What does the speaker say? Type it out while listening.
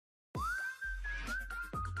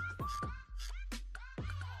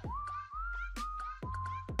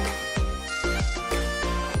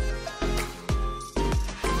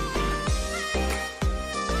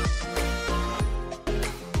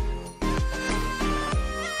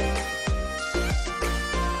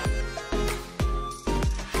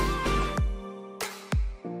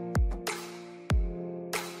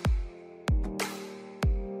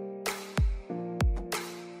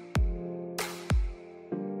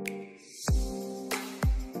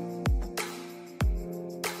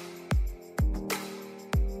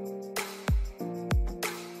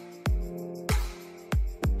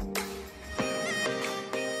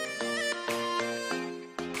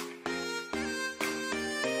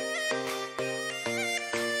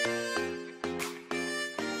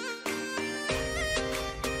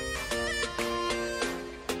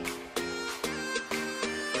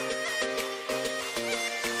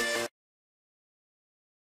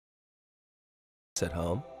projects at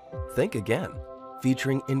home? Think again.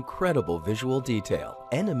 Featuring incredible visual detail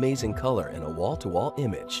and amazing color in a wall-to-wall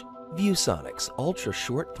image, ViewSonic's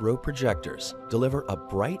ultra-short throw projectors deliver a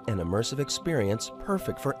bright and immersive experience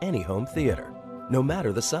perfect for any home theater, no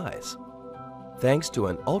matter the size. Thanks to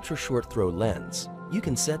an ultra-short throw lens, you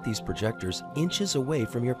can set these projectors inches away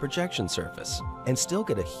from your projection surface and still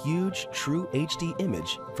get a huge, true HD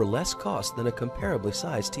image for less cost than a comparably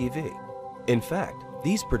sized TV. In fact,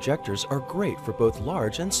 these projectors are great for both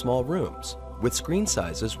large and small rooms, with screen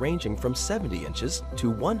sizes ranging from 70 inches to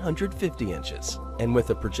 150 inches. And with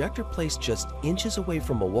a projector placed just inches away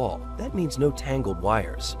from a wall, that means no tangled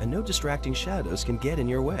wires and no distracting shadows can get in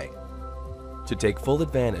your way. To take full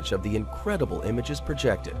advantage of the incredible images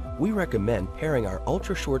projected, we recommend pairing our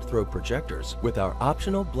ultra-short throw projectors with our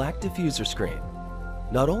optional black diffuser screen.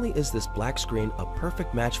 Not only is this black screen a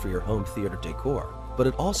perfect match for your home theater decor, but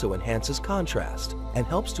it also enhances contrast and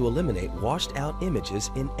helps to eliminate washed-out images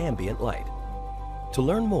in ambient light. To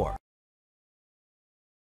learn more,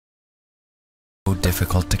 so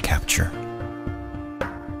difficult to capture.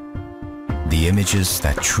 The images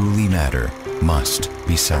that truly matter must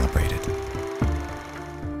be celebrated.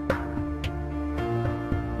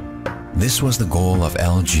 This was the goal of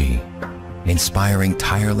LG, inspiring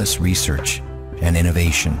tireless research and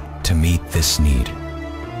innovation to meet this need.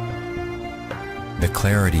 The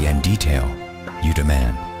clarity and detail you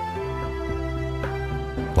demand,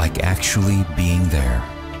 like actually being there,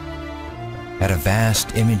 at a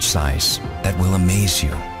vast image size that will amaze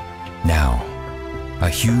you. Now, a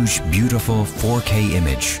huge, beautiful 4K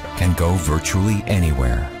image can go virtually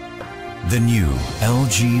anywhere. The new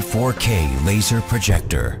LG 4K laser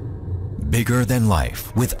projector, bigger than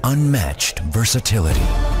life with unmatched versatility.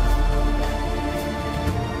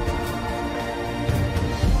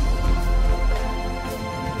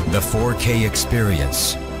 The 4K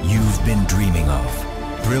experience you've been dreaming of.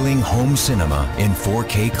 Thrilling home cinema in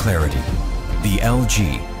 4K clarity. The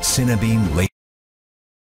LG Cinebeam Laser.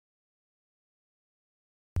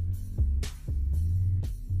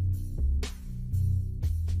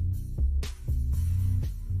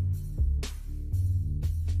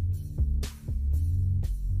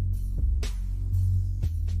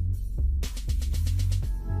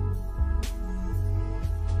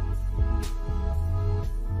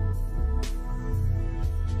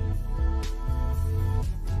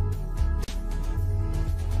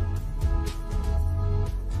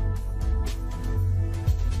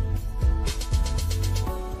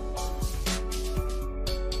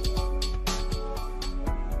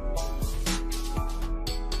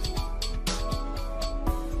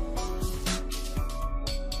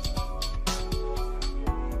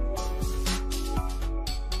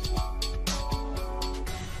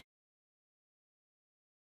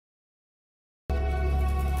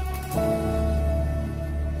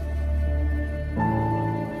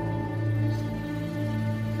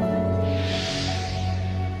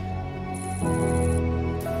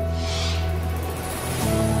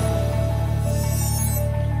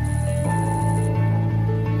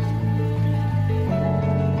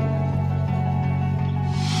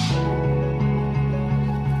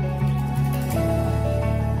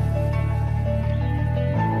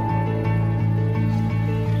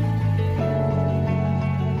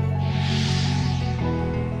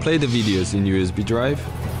 Play the videos in USB drive.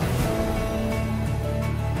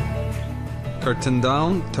 Curtain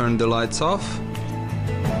down, turn the lights off.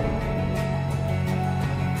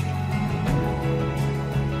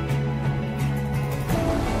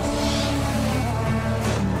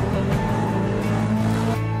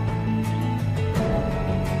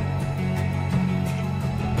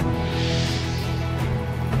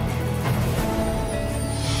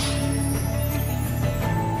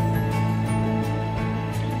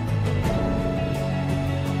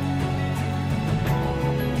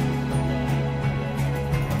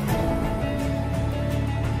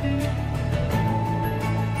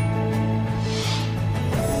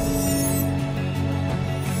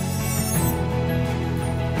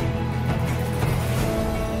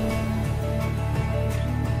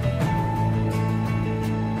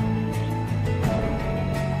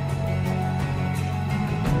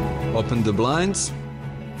 Open the blinds.